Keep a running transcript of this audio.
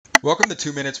Welcome to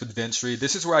 2 Minutes with Vince Reed.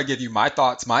 This is where I give you my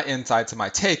thoughts, my insights, and my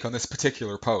take on this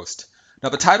particular post. Now,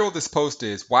 the title of this post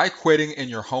is Why Quitting in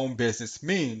Your Home Business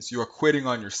Means You Are Quitting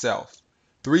on Yourself.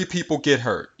 3 people get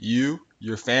hurt: you,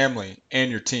 your family,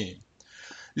 and your team.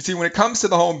 You see, when it comes to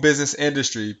the home business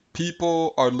industry,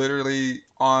 people are literally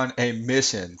on a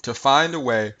mission to find a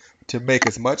way to make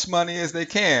as much money as they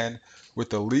can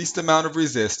with the least amount of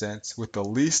resistance, with the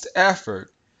least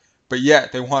effort, but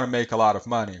yet they want to make a lot of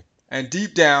money. And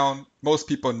deep down, most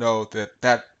people know that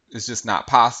that is just not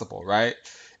possible, right?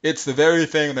 It's the very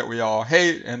thing that we all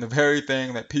hate and the very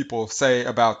thing that people say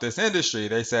about this industry.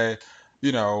 They say,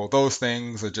 those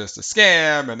things are just a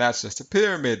scam and that's just a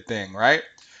pyramid thing, right?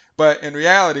 But in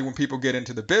reality, when people get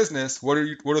into the business, what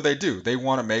do they do? They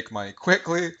want to make money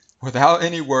quickly without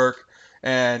any work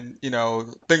and,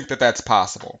 think that that's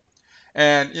possible.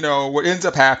 And, what ends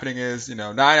up happening is,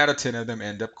 9 out of 10 of them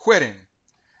end up quitting.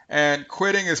 And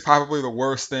quitting is probably the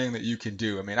worst thing that you can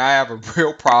do. I mean, I have a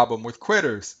real problem with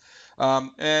quitters.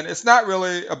 And it's not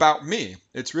really about me,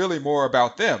 it's really more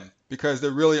about them because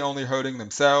they're really only hurting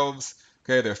themselves,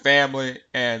 okay, their family,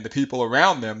 and the people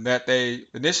around them that they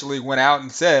initially went out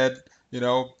and said,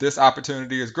 this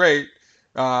opportunity is great.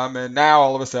 And now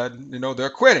all of a sudden, they're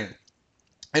quitting.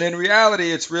 And in reality,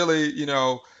 it's really,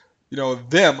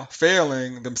 them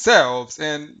failing themselves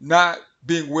and not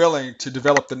being willing to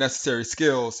develop the necessary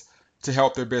skills to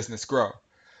help their business grow.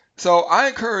 So I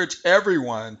encourage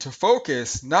everyone to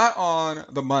focus not on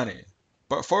the money,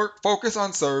 but focus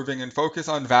on serving and focus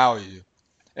on value.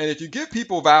 And if you give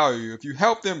people value, if you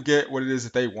help them get what it is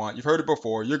that they want, you've heard it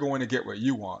before, you're going to get what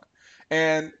you want.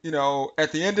 And,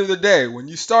 at the end of the day, when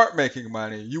you start making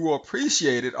money, you will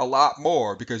appreciate it a lot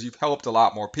more because you've helped a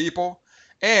lot more people.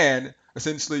 And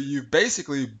essentially, you've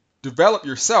basically developed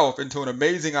yourself into an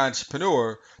amazing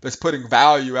entrepreneur that's putting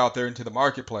value out there into the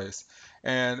marketplace.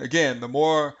 And again, the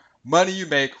more money you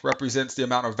make represents the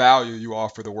amount of value you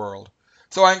offer the world.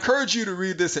 So I encourage you to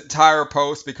read this entire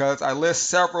post because I list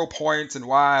several points and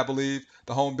why I believe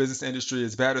the home business industry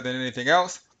is better than anything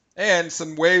else, and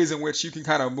some ways in which you can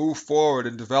kind of move forward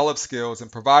and develop skills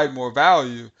and provide more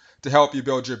value to help you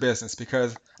build your business.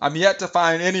 Because I'm yet to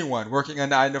find anyone working a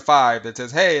 9 to 5 that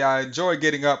says, hey, I enjoy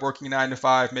getting up, working 9 to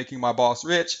 5, making my boss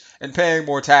rich, and paying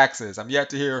more taxes. I'm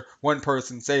yet to hear one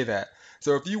person say that.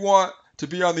 So if you want to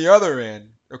be on the other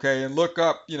end, okay, and look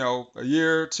up, a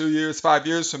year, 2 years, 5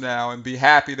 years from now and be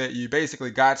happy that you basically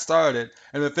got started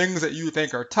and the things that you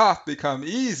think are tough become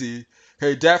easy,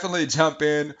 okay, definitely jump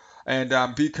in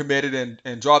and be committed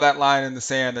and draw that line in the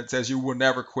sand that says you will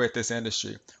never quit this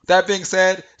industry. With that being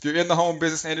said, if you're in the home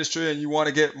business industry and you want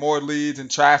to get more leads and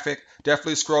traffic,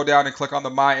 definitely scroll down and click on the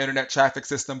My Internet Traffic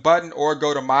System button or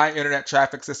go to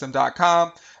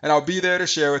myinternettrafficsystem.com and I'll be there to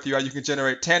share with you how you can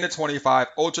generate 10 to 25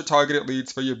 ultra targeted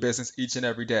leads for your business each and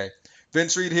every day.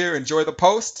 Vince Reed here. Enjoy the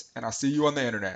post, and I'll see you on the internet.